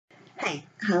Hi,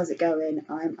 how's it going?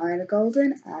 I'm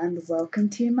IlaGolden and welcome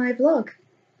to my vlog.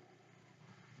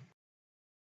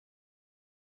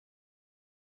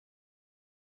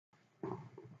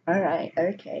 Alright,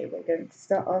 okay, we're going to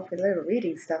start off with a little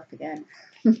reading stuff again.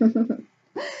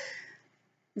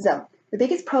 So, the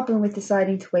biggest problem with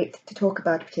deciding to wait to talk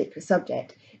about a particular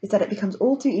subject is that it becomes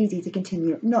all too easy to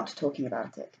continue not talking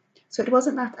about it. So it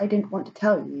wasn't that I didn't want to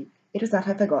tell you, it was that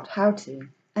I forgot how to.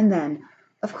 And then,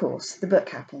 of course, the book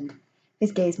happened.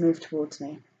 His gaze moved towards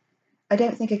me. I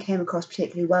don't think I came across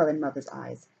particularly well in Mother's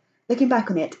eyes. Looking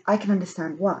back on it, I can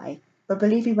understand why, but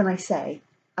believe me when I say,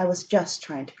 I was just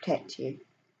trying to protect you.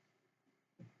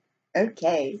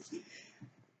 Okay,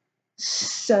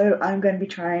 so I'm going to be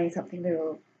trying something a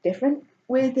little different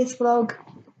with this vlog,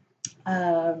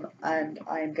 and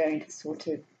I'm going to sort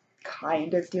of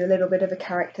kind of do a little bit of a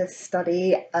character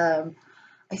study.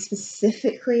 I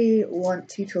specifically want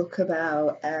to talk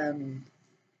about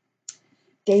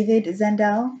David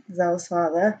Zendel, Zel's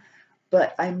father,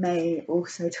 but I may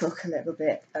also talk a little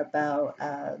bit about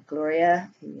Gloria,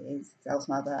 who is Zel's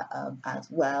mother, as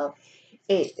well.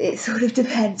 It sort of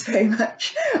depends very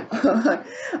much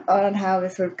on how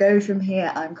this sort of goes from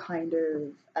here. I'm kind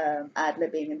of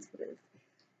ad-libbing and sort of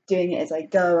doing it as I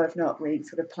go. I've not really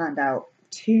sort of planned out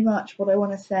too much what I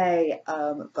want to say,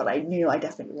 but I knew I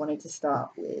definitely wanted to start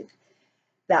with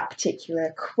that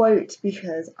particular quote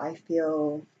because I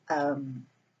feel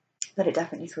that it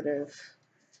definitely sort of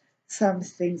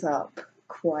sums things up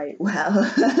quite well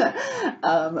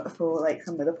for like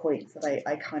some of the points that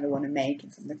I kind of want to make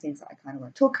and some of the things that I kind of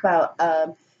want to talk about.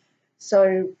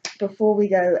 So before we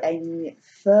go any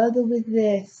further with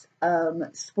this,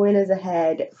 spoilers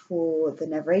ahead for the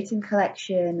Never 18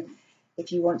 collection.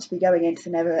 If you want to be going into the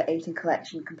Never 18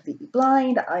 collection completely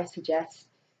blind, I suggest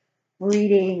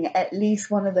reading at least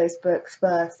one of those books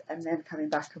first and then coming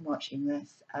back and watching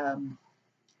this.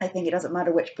 I think it doesn't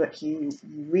matter which book you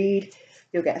read,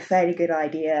 you'll get a fairly good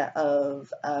idea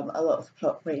of a lot of the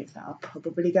plot points that are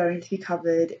probably going to be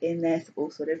covered in this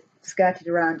or sort of skirted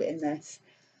around in this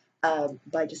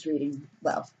by just reading,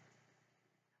 well,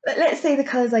 let's say The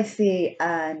Colours I See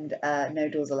and No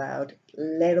Doors Allowed. A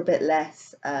little bit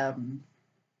less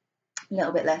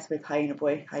with Hyena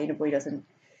Boy. Hyena Boy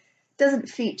doesn't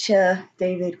feature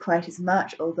David quite as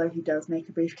much, although he does make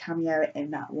a brief cameo in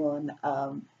that one.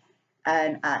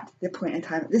 And at the point in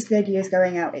time that this video is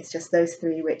going out, it's just those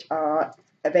three which are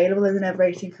available in the Never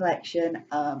 18 collection.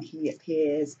 He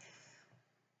appears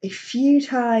a few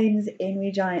times in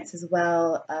We Giants as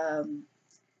well,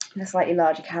 in a slightly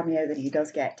larger cameo than he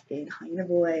does get in Hyena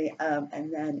Boy,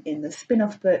 and then in the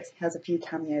spin-off books he has a few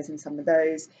cameos in some of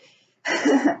those.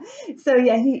 So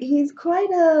yeah, he's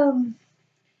quite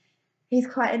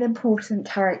an important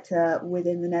character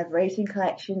within the Never 18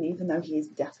 collection, even though he is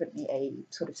definitely a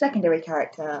sort of secondary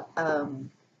character.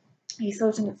 He's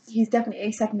definitely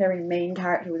a secondary main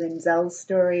character within Zel's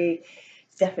story.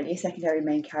 He's definitely a secondary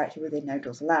main character within No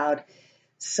Doors Allowed.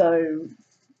 So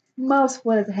mild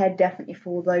spoilers ahead, definitely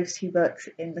for those two books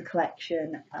in the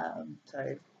collection.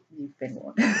 So you've been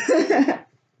warned.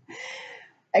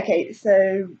 Okay,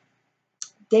 so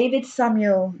David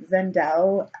Samuel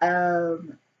Zendel.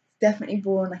 Definitely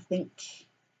born, I think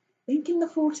in the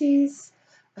 40s.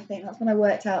 I think that's when I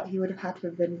worked out he would have had to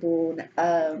have been born.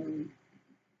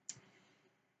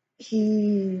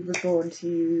 He was born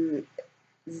to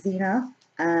Zena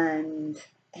and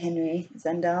Henry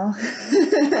Zendel.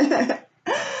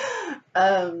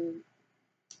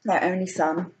 Their only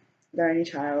son, their only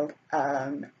child,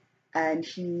 and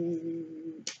he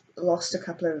lost a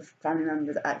couple of family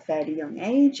members at a fairly young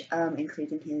age,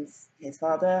 including his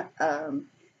father.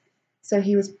 So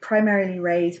he was primarily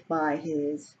raised by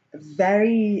his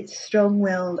very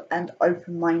strong-willed and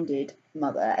open-minded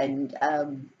mother, and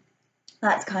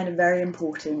that's kind of very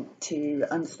important to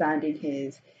understanding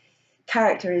his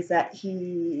character, is that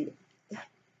he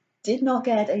did not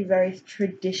get a very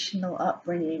traditional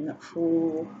upbringing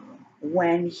for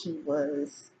when he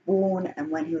was born and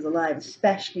when he was alive,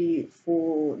 especially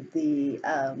for the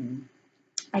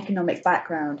economic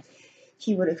background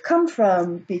he would have come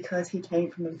from, because he came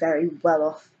from a very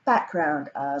well-off background.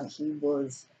 I'm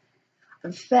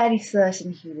fairly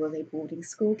certain he was a boarding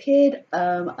school kid.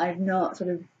 I've not sort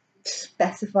of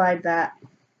specified that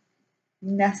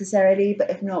necessarily, but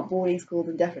if not boarding school,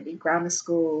 then definitely grammar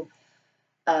school.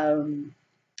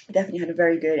 Definitely had a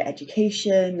very good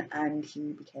education, and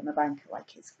he became a banker like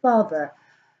his father.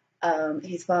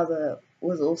 His father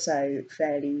was also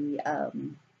fairly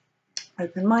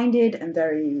open-minded and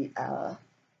very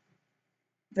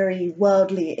very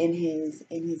worldly in his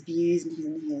views and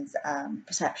in his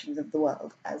perceptions of the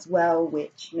world as well,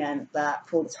 which meant that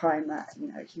for the time that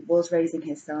he was raising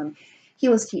his son, he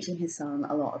was teaching his son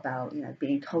a lot about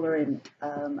being tolerant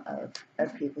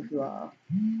of people who are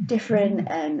different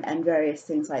and various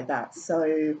things like that.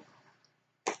 So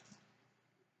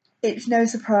it's no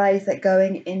surprise that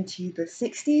going into the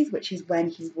 60s, which is when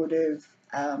he would have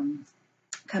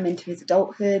come into his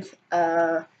adulthood,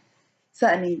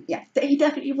 certainly, yeah, he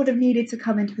definitely would have needed to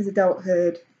come into his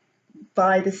adulthood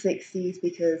by the 60s,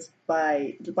 because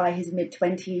by his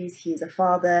mid-20s he's a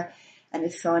father, and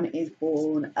his son is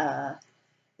born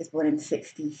in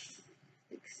 66.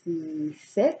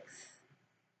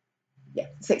 Yeah,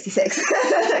 66.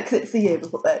 Because it's the year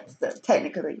before,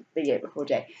 technically the year before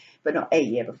Jay, but not a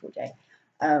year before Jay.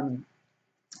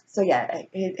 So yeah,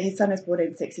 his son is born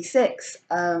in 66.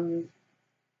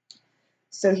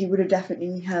 So he would have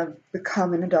definitely have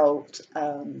become an adult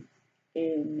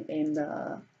in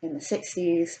the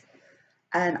 60s,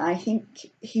 and I think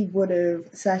he would have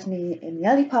certainly in the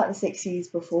early part of the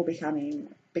 60s, before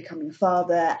becoming a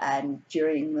father, and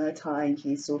during the time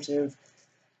he's sort of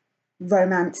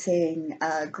romancing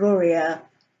Gloria,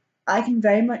 I can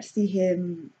very much see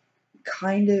him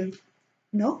kind of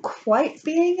not quite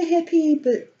being a hippie,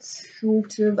 but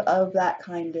sort of that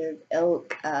kind of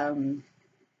ilk,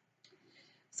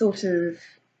 sort of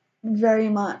very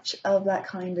much of that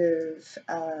kind of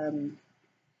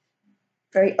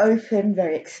very open,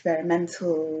 very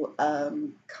experimental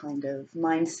kind of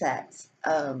mindset,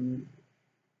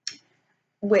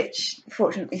 which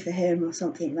fortunately for him was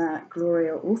something that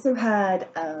Gloria also had.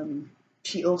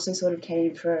 She also sort of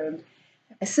came from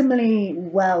a similarly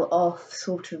well-off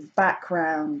sort of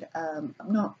background,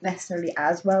 not necessarily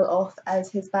as well-off as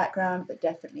his background, but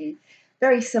definitely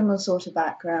very similar sort of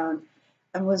background,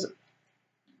 and was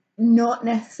not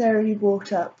necessarily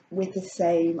brought up with the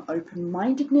same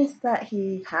open-mindedness that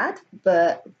he had,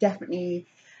 but definitely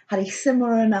had a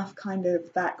similar enough kind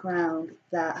of background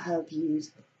that her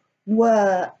views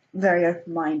were very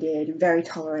open-minded and very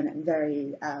tolerant and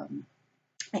very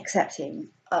accepting,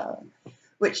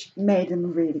 which made them a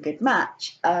really good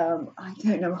match. I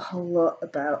don't know a whole lot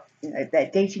about their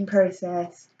dating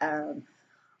process.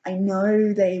 I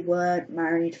know they weren't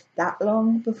married that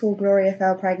long before Gloria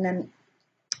fell pregnant.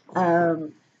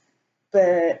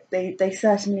 But they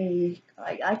certainly,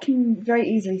 I can very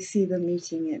easily see them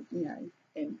meeting in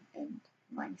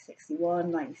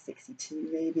 1961, 1962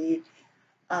 maybe,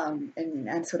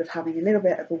 and sort of having a little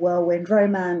bit of a whirlwind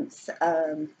romance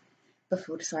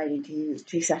before deciding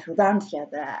to settle down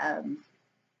together.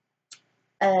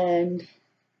 And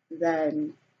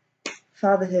then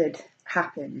fatherhood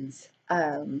happens.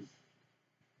 So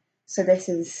this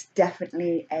is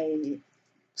definitely a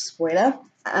spoiler.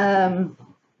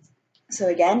 So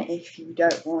again, if you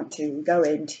don't want to go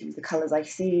into The Colours I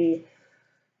See,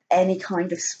 any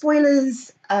kind of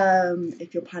spoilers,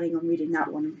 if you're planning on reading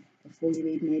that one before you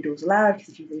read No Doors Allowed,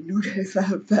 because if you read No Doors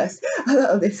Allowed first, a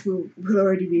lot of this will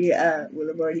already be will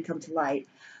have already come to light.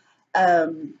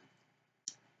 But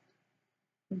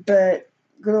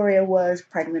Gloria was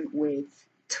pregnant with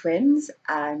twins,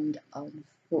 and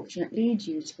unfortunately,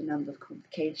 due to a number of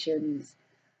complications,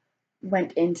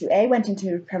 went into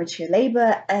premature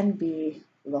labour, and B,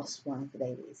 lost one of the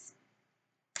babies.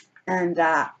 And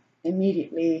that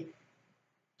immediately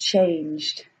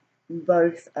changed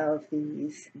both of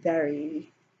these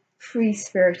very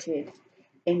free-spirited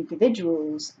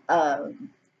individuals,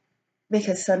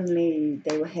 because suddenly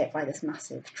they were hit by this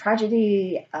massive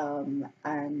tragedy,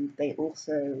 and they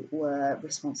also were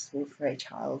responsible for a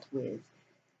child with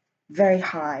very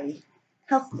high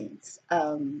health needs.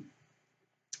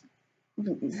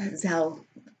 Zell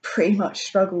pretty much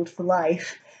struggled for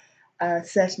life,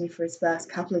 certainly for his first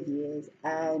couple of years,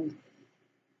 and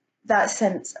that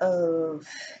sense of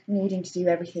needing to do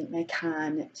everything they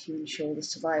can to ensure the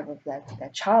survival of their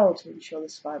child, to ensure the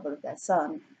survival of their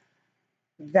son,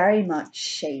 very much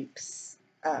shapes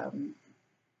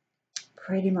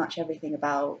pretty much everything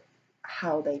about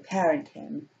how they parent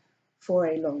him for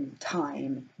a long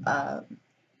time.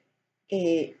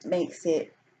 It makes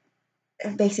it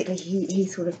basically he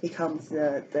sort of becomes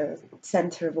the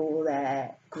center of all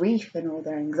their grief and all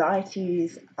their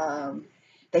anxieties.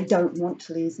 They don't want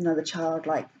to lose another child,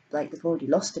 like they've already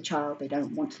lost a child. They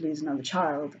don't want to lose another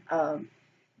child.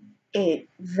 It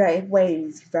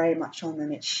weighs very much on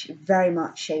them. It very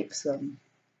much shapes them.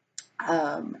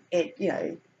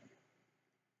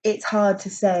 It's hard to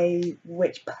say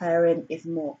which parent is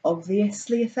more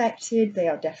obviously affected. They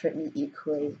are definitely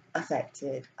equally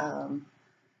affected.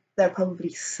 there are probably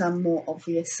some more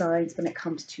obvious signs when it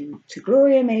comes to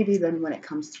Gloria maybe than when it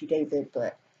comes to David,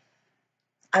 but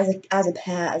as a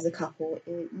pair, as a couple,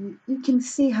 you can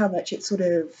see how much it sort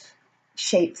of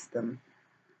shapes them.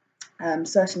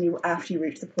 Certainly after you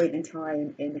reach the point in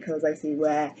time in the Colours I See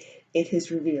where it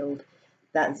is revealed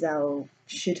that Zell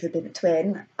should have been a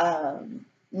twin,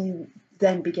 you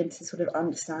then begin to sort of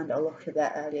understand a lot of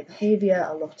their earlier behaviour,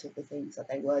 a lot of the things that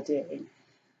they were doing,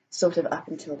 sort of up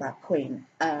until that point.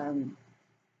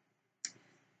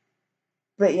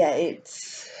 But yeah,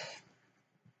 it's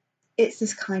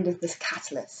this kind of this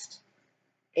catalyst.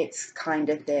 It's kind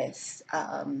of this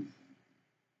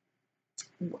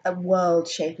a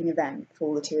world-shaping event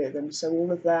for the two of them. So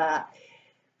all of that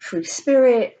free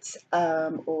spirit,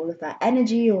 all of that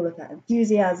energy, all of that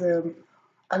enthusiasm,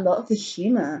 a lot of the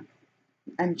humour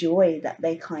and joy that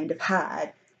they kind of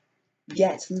had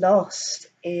gets lost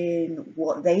in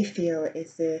what they feel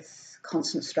is this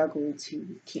constant struggle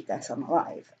to keep their son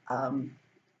alive.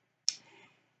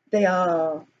 They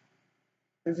are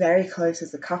very close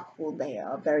as a couple. They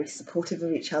are very supportive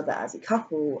of each other as a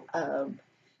couple.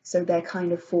 So they're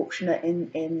kind of fortunate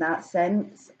in that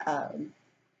sense.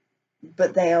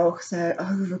 But they are also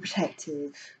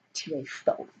overprotective to a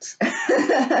fault.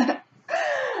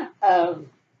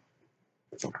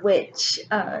 Which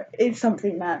is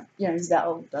something that, you know,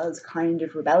 Zell does kind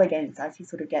of rebel against as he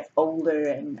sort of gets older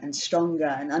and stronger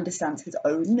and understands his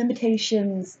own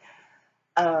limitations,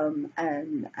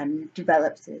 and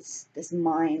develops this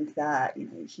mind that, you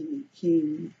know,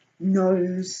 he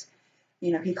knows,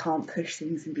 you know, he can't push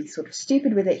things and be sort of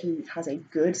stupid with it. He has a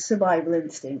good survival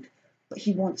instinct, but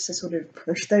he wants to sort of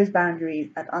push those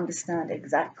boundaries and understand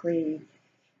exactly,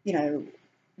 you know,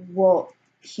 what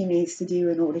he needs to do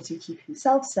in order to keep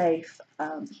himself safe.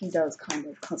 He does kind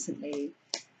of constantly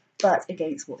butt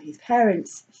against what his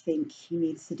parents think he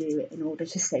needs to do in order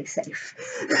to stay safe.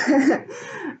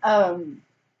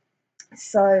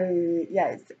 So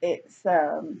yeah, it's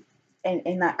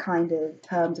in that kind of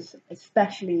terms,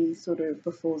 especially sort of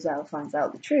before Zell finds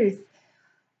out the truth.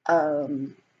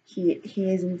 He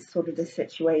is in sort of this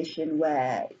situation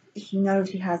where he knows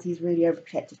he has these really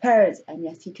overprotective parents, and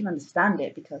yes, he can understand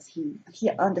it because he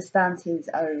understands his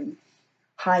own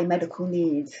high medical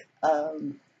needs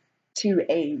to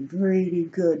a really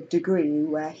good degree,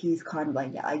 where he's kind of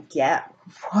like, yeah, I get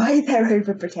why they're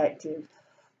overprotective,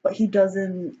 but he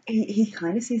doesn't. He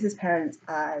kind of sees his parents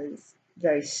as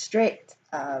very strict,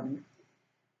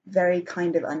 very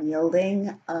kind of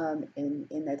unyielding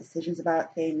in their decisions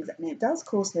about things, and it does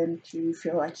cause him to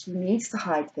feel like he needs to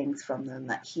hide things from them,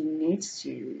 that he needs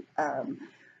to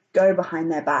go behind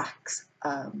their backs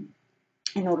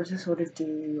in order to sort of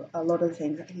do a lot of the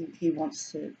things that he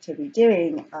wants to be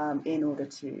doing in order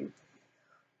to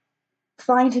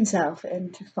find himself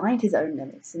and to find his own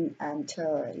limits, and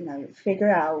to, you know, figure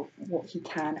out what he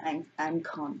can and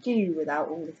can't do without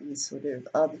all of these sort of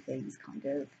other things kind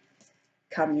of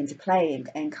coming into play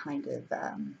and kind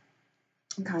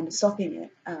of stopping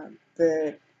it.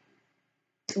 The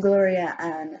Gloria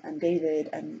and David,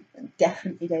 and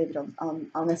definitely David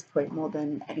on this point more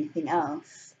than anything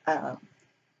else,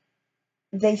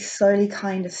 they slowly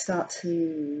kind of start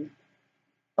to,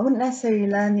 I wouldn't necessarily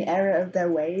learn the error of their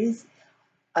ways,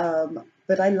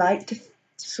 but I like to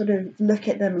sort of look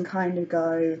at them and kind of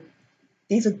go,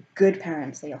 these are good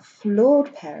parents. They are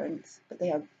flawed parents, but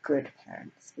they are good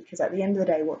parents, because at the end of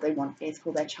the day, what they want is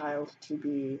for their child to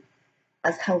be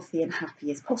as healthy and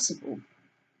happy as possible.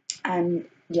 And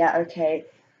yeah, okay,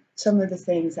 some of the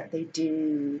things that they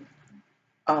do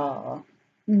are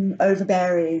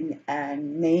overbearing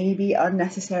and maybe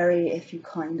unnecessary if you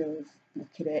kind of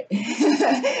look at it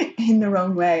in the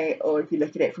wrong way, or if you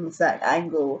look at it from a certain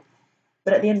angle.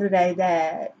 But at the end of the day,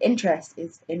 their interest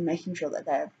is in making sure that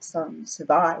their son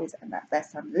survives and that their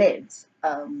son lives.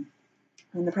 In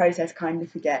the process, kind of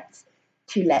forgets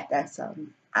to let their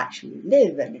son actually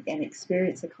live and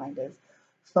experience a kind of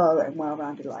full and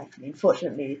well-rounded life. I mean,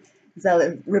 fortunately, Zell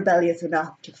is rebellious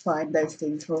enough to find those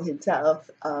things for himself,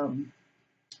 but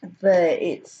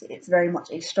it's very much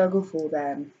a struggle for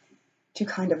them to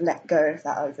kind of let go of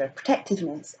that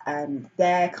overprotectiveness, and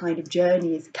their kind of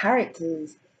journey as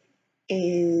characters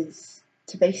is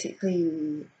to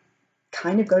basically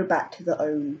kind of go back to their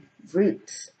own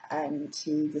roots and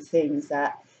to the things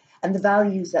that, and the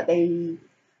values that they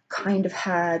kind of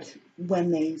had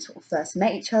when they sort of first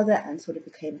met each other and sort of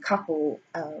became a couple,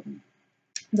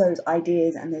 those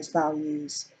ideas and those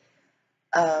values,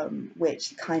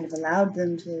 which kind of allowed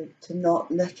them to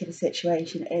not look at a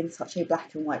situation in such a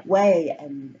black and white way,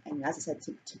 and as I said,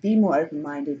 to be more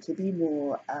open-minded, to be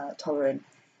more tolerant,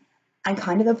 and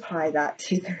kind of apply that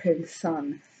to their own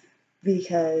son.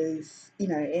 because, you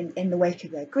know, in the wake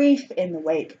of their grief, in the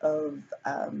wake of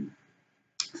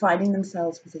finding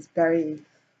themselves with this very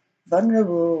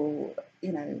vulnerable,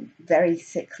 you know, very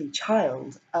sickly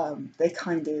child, they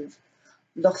kind of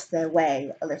lost their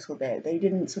way a little bit. They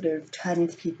didn't sort of turn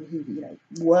into people who, you know,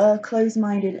 were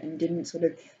closed-minded and didn't sort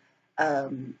of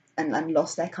and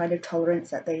lost their kind of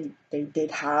tolerance that they did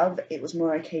have. It was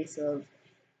more a case of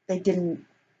they didn't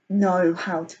know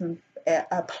how to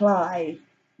apply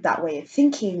that way of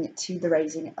thinking to the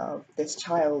raising of this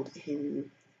child who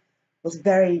was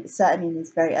very, certainly in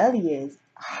his very early years,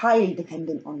 highly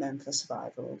dependent on them for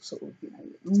survival, sort of, you know,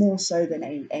 more so than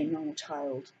a normal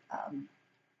child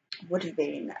would have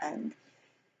been. And,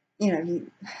 you know,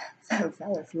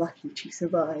 was lucky to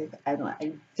survive. And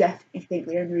I definitely think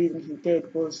the only reason he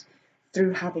did was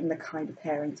through having the kind of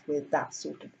parents with that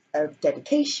sort of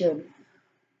dedication.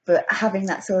 But having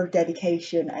that sort of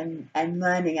dedication and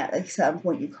learning at a certain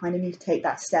point, you kind of need to take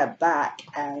that step back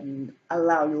and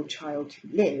allow your child to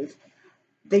live.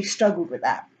 They struggled with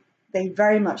that. They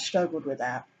very much struggled with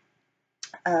that.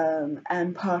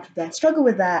 And part of their struggle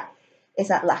with that is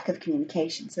that lack of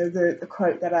communication. So the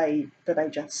quote that I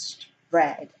just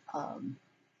read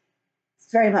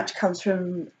very much comes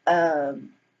from a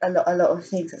lot of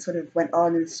things that sort of went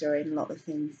on in the story, and a lot of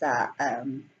things that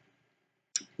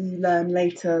you learn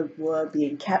later were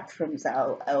being kept from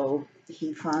Zell, or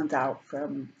he found out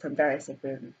from various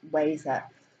different ways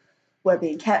that were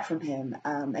being kept from him.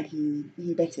 And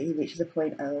he basically reaches a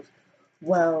point of,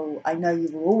 well, I know you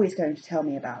were always going to tell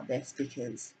me about this,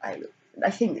 because I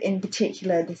think in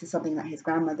particular this is something that his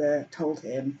grandmother told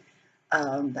him,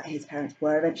 that his parents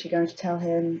were eventually going to tell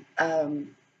him.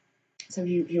 So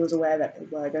he was aware that they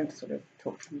were going to sort of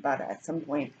talk to him about it at some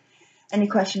point. And he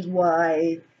questions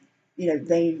why, you know,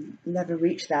 they never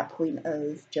reached that point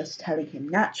of just telling him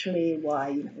naturally, why,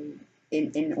 you know,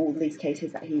 in all these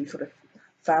cases that he sort of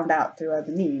found out through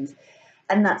other means.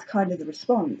 And that's kind of the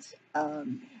response.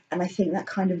 And I think that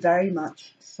kind of very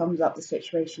much sums up the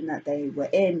situation that they were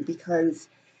in, because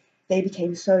they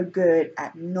became so good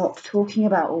at not talking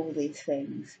about all these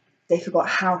things. They forgot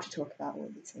how to talk about all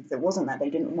these things. It wasn't that they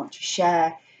didn't want to share,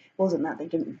 it wasn't that they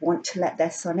didn't want to let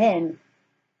their son in,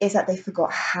 it's that they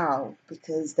forgot how,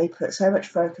 because they put so much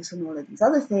focus on all of these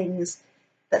other things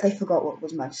that they forgot what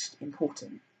was most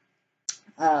important.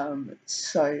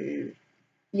 So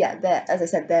yeah, as I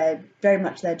said, they're very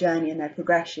much their journey and their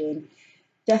progression,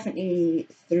 definitely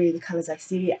through The Colours I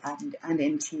See and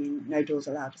into No Doors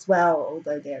Allowed as well,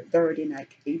 although they're already in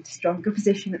like a stronger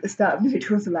position at the start of No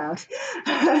Doors Allowed.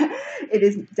 It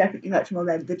is definitely much more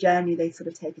the journey they sort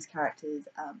of take as characters,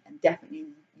 and definitely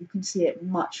you can see it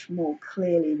much more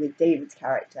clearly with David's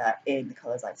character in The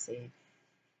Colours I See,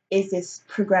 is this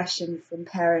progression from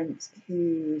parents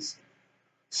whose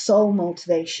sole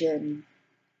motivation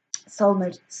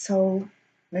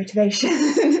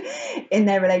in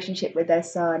their relationship with their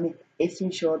son is to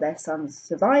ensure their son's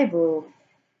survival,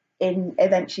 in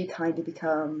eventually kind of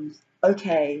becomes,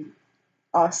 okay,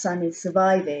 our son is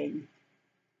surviving,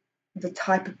 the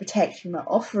type of protection we're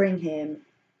offering him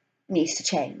needs to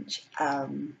change.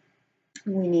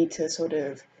 We need to sort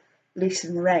of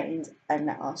loosen the reins and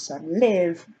let our son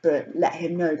live, but let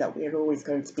him know that we're always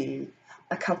going to be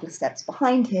a couple of steps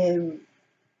behind him,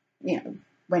 you know,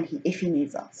 if he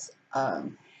needs us.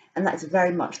 And that's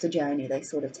very much the journey they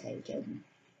sort of take. And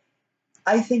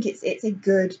I think it's a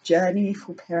good journey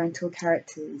for parental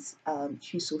characters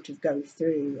to sort of go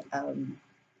through.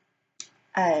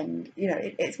 And you know,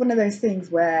 it's one of those things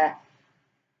where,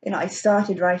 you know, I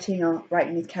started writing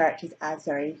these characters as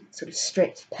very sort of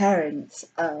strict parents,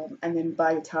 and then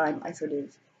by the time I sort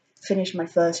of finished my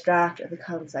first draft of The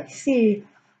Colours I See,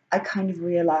 I kind of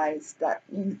realised that,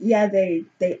 yeah, they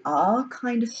are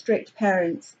kind of strict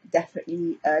parents,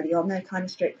 definitely early on they're kind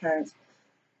of strict parents,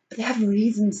 but they have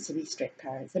reasons to be strict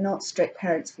parents. They're not strict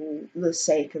parents for the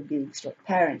sake of being strict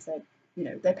parents.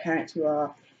 They're parents who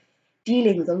are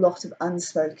dealing with a lot of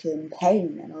unspoken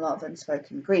pain and a lot of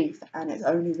unspoken grief, and it's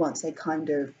only once they kind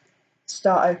of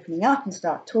start opening up and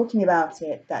start talking about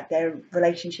it that their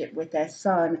relationship with their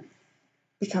son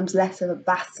becomes less of a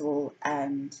battle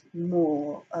and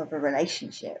more of a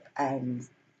relationship. And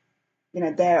you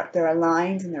know, there are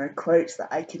lines and there are quotes that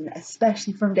I can,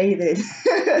 especially from David,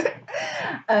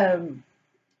 that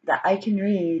I can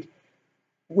read,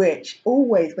 which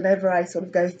always, whenever I sort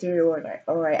of go through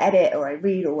or I edit or I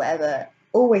read or whatever,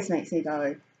 always makes me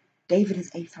go, David is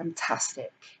a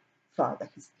fantastic father.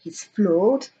 He's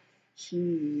flawed,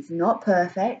 he's not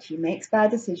perfect, he makes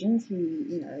bad decisions,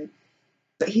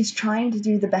 but he's trying to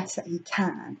do the best that he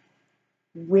can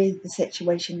with the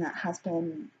situation that has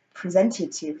been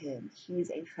presented to him,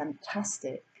 he's a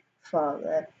fantastic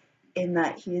father in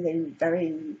that he is a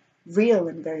very real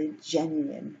and very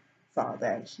genuine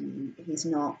father. He's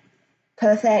not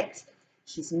perfect.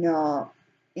 He's not,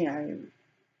 you know,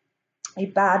 a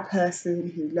bad person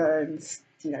who learns,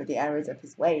 you know, the errors of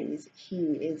his ways.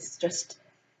 He is just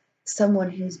someone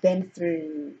who's been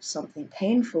through something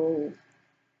painful,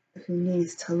 who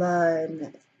needs to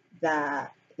learn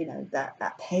that, you know,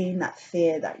 that pain, that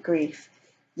fear, that grief,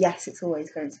 yes, it's always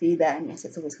going to be there, and yes,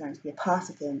 it's always going to be a part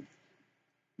of him.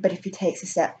 But if he takes a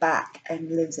step back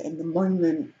and lives in the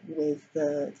moment with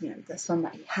the, you know, the son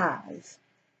that he has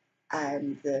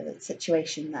and the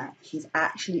situation that he's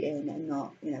actually in and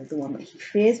not, you know, the one that he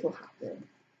fears will happen,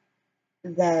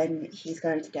 then he's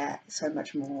going to get so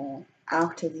much more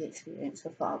out of the experience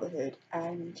of fatherhood.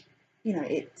 And, you know,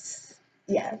 it's,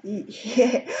 yeah,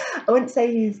 I wouldn't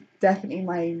say he's definitely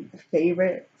my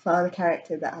favourite father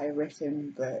character that I've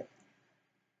written, but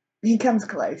he comes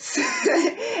close.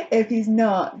 If he's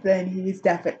not, then he's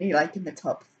definitely like in the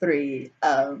top three.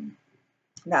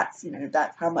 That's, you know,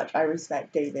 that's how much I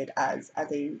respect David as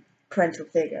a parental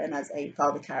figure and as a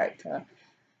father character.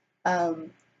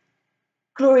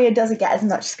 Gloria doesn't get as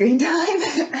much screen time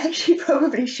as she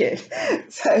probably should.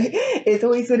 So it's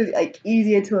always sort of like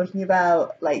easier talking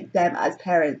about like them as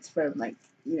parents from like,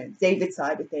 you know, David's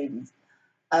side of things.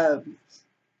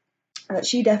 But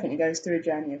she definitely goes through a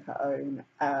journey of her own.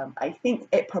 I think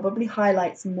it probably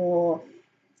highlights more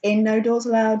in No Doors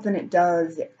Allowed than it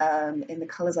does in The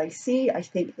Colours I See. I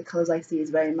think The Colours I See is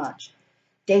very much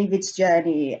David's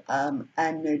journey, and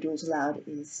No Doors Allowed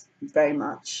is very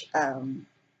much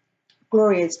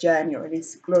Gloria's journey, or at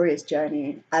least Gloria's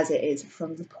journey as it is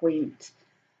from the point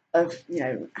of, you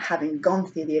know, having gone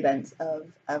through the events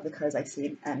of The Colours I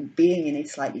See and being in a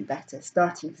slightly better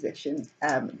starting position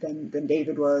than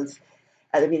David was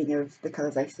at the beginning of The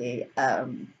Colours I See.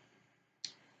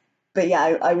 But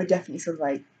yeah, I would definitely sort of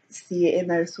like see it in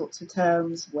those sorts of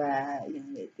terms where,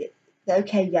 you know,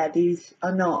 okay, yeah, these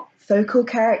are not focal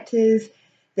characters,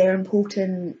 they're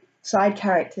important side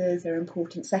characters, they're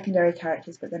important secondary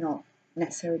characters, but they're not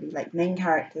necessarily like main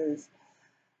characters.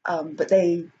 But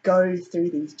they go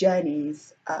through these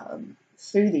journeys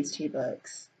through these two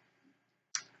books,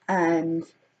 and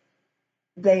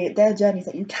they're journeys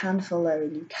that you can follow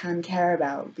and you can care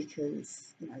about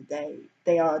because, you know,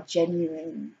 they are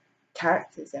genuine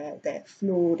characters. They're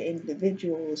flawed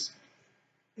individuals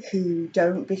who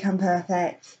don't become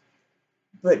perfect,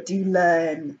 but do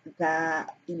learn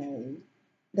that, you know,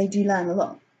 they do learn a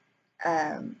lot.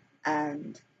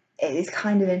 And it is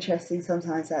kind of interesting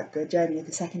sometimes that the journey of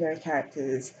the secondary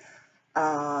characters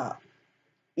are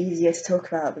easier to talk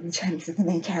about than the journeys of the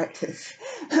main characters.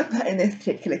 But in this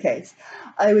particular case,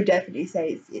 I would definitely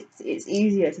say it's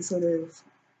easier to sort of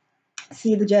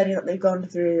see the journey that they've gone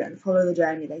through and follow the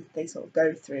journey they sort of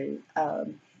go through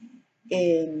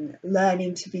in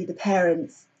learning to be the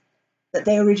parents that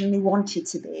they originally wanted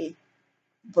to be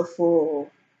before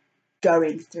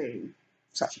going through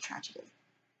such a tragedy.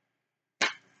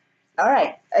 All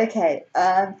right, okay.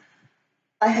 I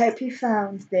hope you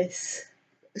found this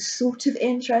sort of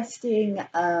interesting.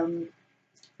 I'm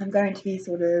going to be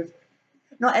sort of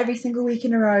not every single week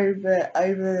in a row, but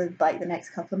over like the next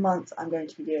couple of months, I'm going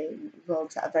to be doing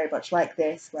vlogs that are very much like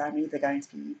this, where I'm either going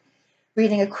to be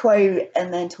reading a quote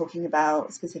and then talking about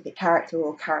a specific character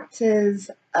or characters,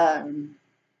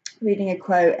 reading a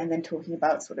quote and then talking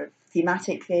about sort of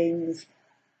thematic things,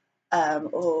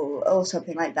 or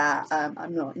something like that.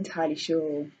 I'm not entirely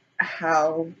sure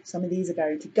how some of these are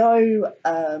going to go,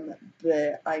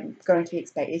 but I'm going to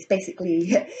it's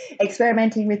basically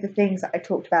experimenting with the things that I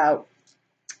talked about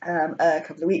a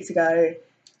couple of weeks ago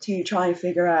to try and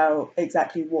figure out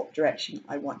exactly what direction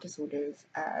I want to sort of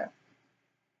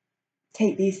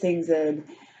take these things in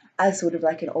as sort of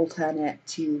like an alternate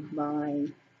to my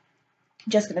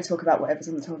just going to talk about whatever's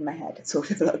on the top of my head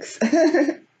sort of vlogs.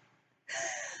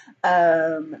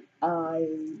 I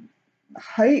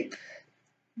hope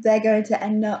they're going to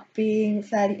end up being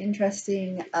fairly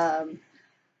interesting.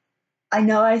 I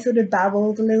know I sort of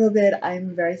babbled a little bit.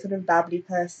 I'm a very sort of babbly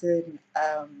person.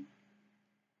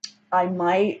 I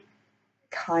might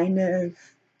kind of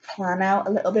plan out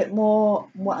a little bit more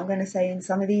what I'm going to say in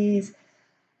some of these,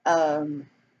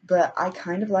 but I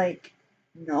kind of like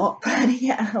not planning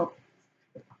it out.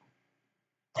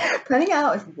 Planning it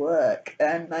out is work,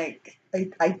 and like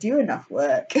I do enough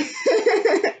work.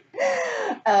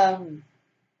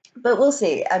 But we'll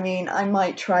see. I mean, I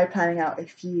might try planning out a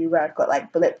few where I've got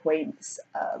like bullet points,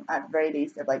 at the very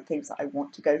least, of like things that I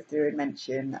want to go through and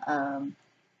mention,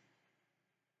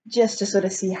 just to sort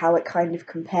of see how it kind of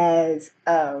compares.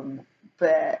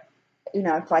 but you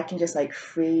know, if I can just like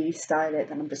freestyle it,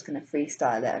 then I'm just going to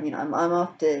freestyle it. I mean, I'm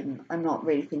not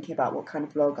really thinking about what kind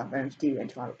of vlog I'm going to do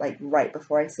until like right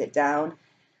before I sit down.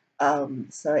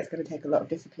 So it's going to take a lot of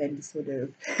discipline to sort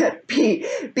of be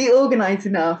organized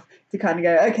enough to kind of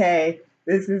go, okay,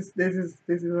 this is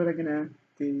what I'm gonna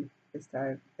do this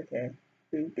time. Okay,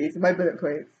 these are my bullet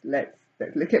points. Let's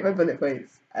look at my bullet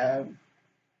points.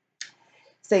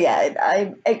 So yeah,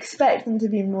 I expect them to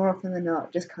be more often than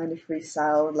not just kind of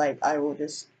freestyle. Like I will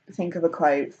just think of a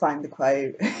quote, find the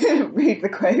quote, read the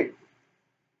quote,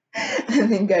 and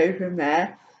then go from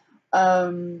there.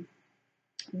 But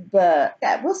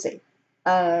yeah, we'll see.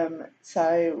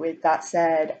 So with that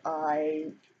said,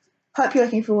 I hope you're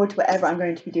looking forward to whatever I'm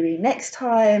going to be doing next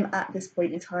time. At this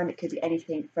point in time, it could be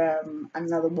anything from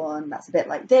another one that's a bit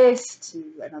like this to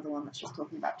another one that's just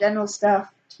talking about general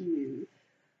stuff to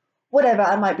whatever.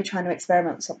 I might be trying to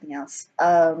experiment with something else.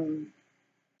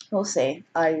 We'll see.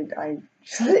 I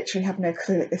literally have no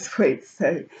clue at this point,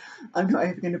 so I'm not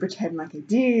even going to pretend like I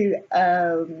do.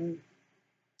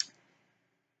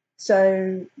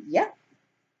 So yeah,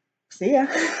 see ya.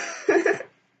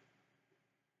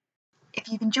 If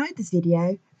you've enjoyed this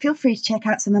video, feel free to check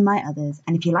out some of my others,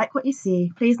 and if you like what you see,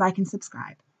 please like and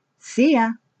subscribe. See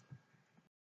ya!